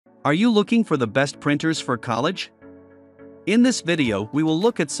Are you looking for the best printers for college? In this video, we will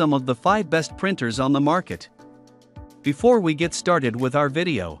look at some of the 5 best printers on the market. Before we get started with our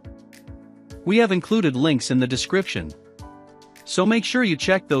video, we have included links in the description, so make sure you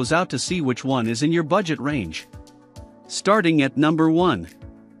check those out to see which one is in your budget range. Starting at number 1.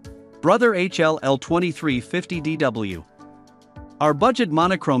 Brother HL L2350DW. Our budget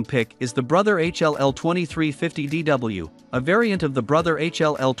monochrome pick is the Brother HL L2350DW, a variant of the Brother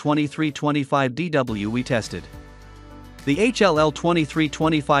HL L2325DW we tested. The HL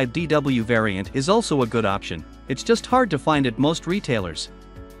L2325DW variant is also a good option, it's just hard to find at most retailers.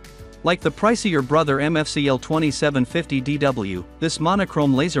 Like the pricier Brother MFC L2750DW, this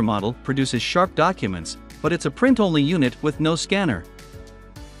monochrome laser model produces sharp documents, but it's a print-only unit with no scanner.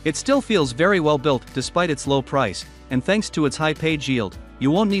 It still feels very well built despite its low price, and thanks to its high page yield, you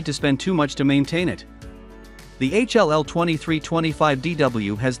won't need to spend too much to maintain it. The HL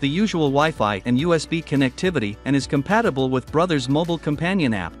L2325DW has the usual Wi-Fi and USB connectivity and is compatible with Brother's mobile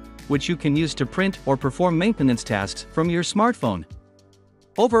companion app, which you can use to print or perform maintenance tasks from your smartphone.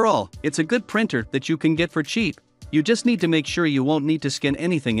 Overall, it's a good printer that you can get for cheap, you just need to make sure you won't need to scan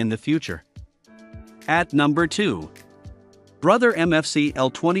anything in the future. At number 2. Brother MFC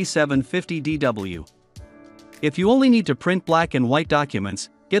L2750DW. If you only need to print black and white documents,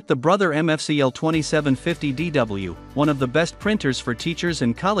 get the Brother MFC L2750DW, one of the best printers for teachers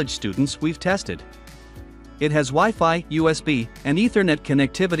and college students we've tested. It has Wi-Fi, USB, and Ethernet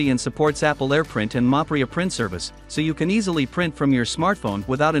connectivity and supports Apple AirPrint and Mopria print service, so you can easily print from your smartphone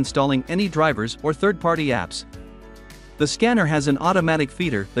without installing any drivers or third-party apps. The scanner has an automatic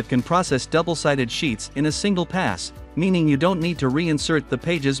feeder that can process double-sided sheets in a single pass, meaning you don't need to reinsert the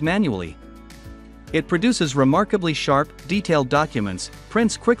pages manually. It produces remarkably sharp, detailed documents,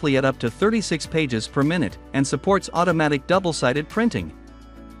 prints quickly at up to 36 pages per minute, and supports automatic double-sided printing.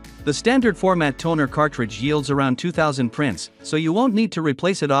 The standard format toner cartridge yields around 2,000 prints, so you won't need to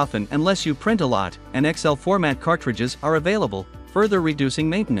replace it often unless you print a lot, and XL format cartridges are available, further reducing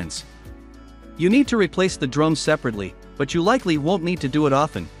maintenance. You need to replace the drums separately, but you likely won't need to do it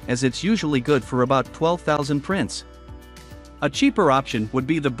often, as it's usually good for about 12,000 prints. A cheaper option would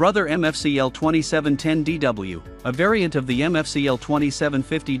be the Brother MFC L2710DW, a variant of the MFC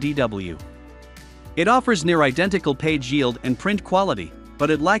L2750DW. It offers near identical page yield and print quality,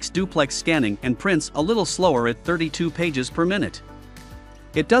 but it lacks duplex scanning and prints a little slower at 32 pages per minute.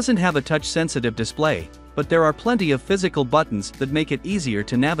 It doesn't have a touch-sensitive display, but there are plenty of physical buttons that make it easier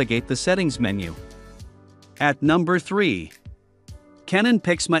to navigate the settings menu. At number 3. Canon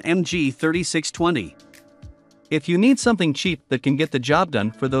PIXMA MG3620. If you need something cheap that can get the job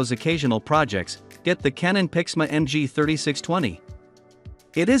done for those occasional projects, get the Canon PIXMA MG3620.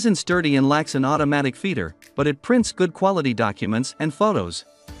 It isn't sturdy and lacks an automatic feeder, but it prints good quality documents and photos.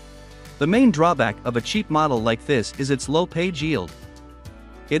 The main drawback of a cheap model like this is its low page yield.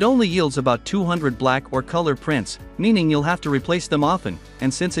 It only yields about 200 black or color prints, meaning you'll have to replace them often,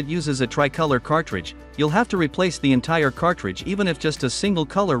 and since it uses a tricolor cartridge, you'll have to replace the entire cartridge even if just a single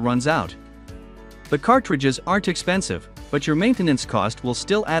color runs out. The cartridges aren't expensive, but your maintenance cost will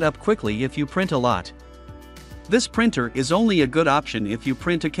still add up quickly if you print a lot. This printer is only a good option if you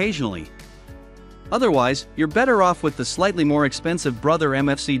print occasionally. Otherwise, you're better off with the slightly more expensive Brother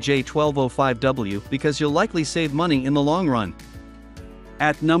MFC J1205W because you'll likely save money in the long run.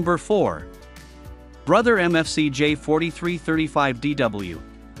 At number 4. Brother MFC J4335DW.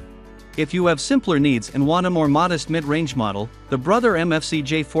 If you have simpler needs and want a more modest mid-range model, the Brother MFC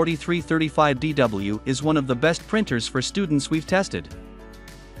J4335DW is one of the best printers for students we've tested.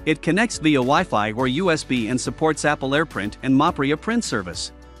 It connects via Wi-Fi or USB and supports Apple AirPrint and Mopria print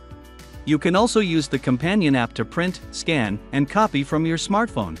service. You can also use the companion app to print, scan, and copy from your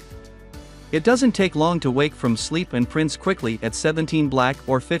smartphone. It doesn't take long to wake from sleep and prints quickly at 17 black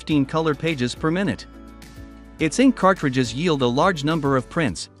or 15 color pages per minute. Its ink cartridges yield a large number of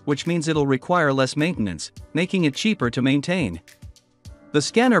prints, which means it'll require less maintenance, making it cheaper to maintain. The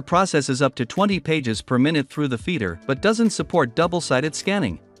scanner processes up to 20 pages per minute through the feeder but doesn't support double-sided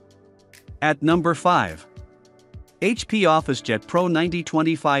scanning. At number 5. HP OfficeJet Pro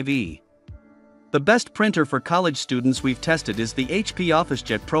 9025E. The best printer for college students we've tested is the HP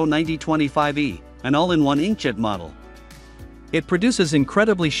OfficeJet Pro 9025E, an all-in-one inkjet model. It produces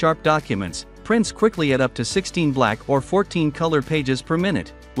incredibly sharp documents, prints quickly at up to 16 black or 14 color pages per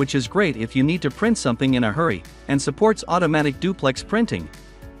minute, which is great if you need to print something in a hurry, and supports automatic duplex printing.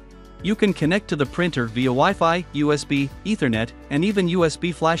 You can connect to the printer via Wi-Fi, USB, Ethernet, and even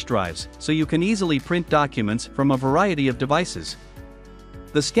USB flash drives, so you can easily print documents from a variety of devices.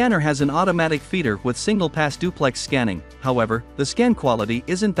 The scanner has an automatic feeder with single-pass duplex scanning. However, the scan quality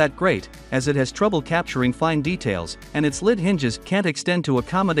isn't that great, as it has trouble capturing fine details, and its lid hinges can't extend to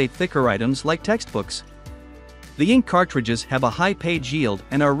accommodate thicker items like textbooks. The ink cartridges have a high page yield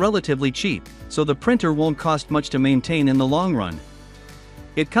and are relatively cheap, so the printer won't cost much to maintain in the long run.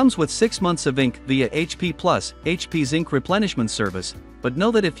 It comes with 6 months of ink via HP Plus, HP's ink replenishment service, but know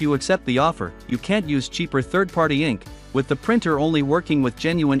that if you accept the offer, you can't use cheaper third-party ink, with the printer only working with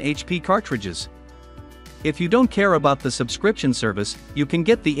genuine HP cartridges. If you don't care about the subscription service, you can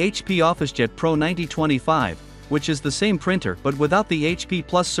get the HP OfficeJet Pro 9025, which is the same printer but without the HP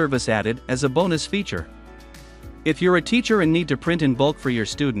Plus service added as a bonus feature. If you're a teacher and need to print in bulk for your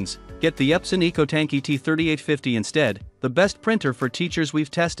students, get the Epson EcoTank ET3850 instead, the best printer for teachers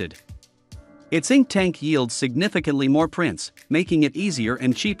we've tested. Its ink tank yields significantly more prints, making it easier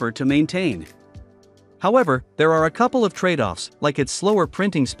and cheaper to maintain. However, there are a couple of trade-offs, like its slower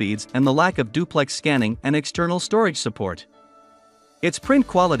printing speeds and the lack of duplex scanning and external storage support. Its print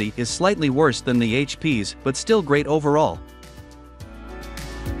quality is slightly worse than the HP's but still great overall,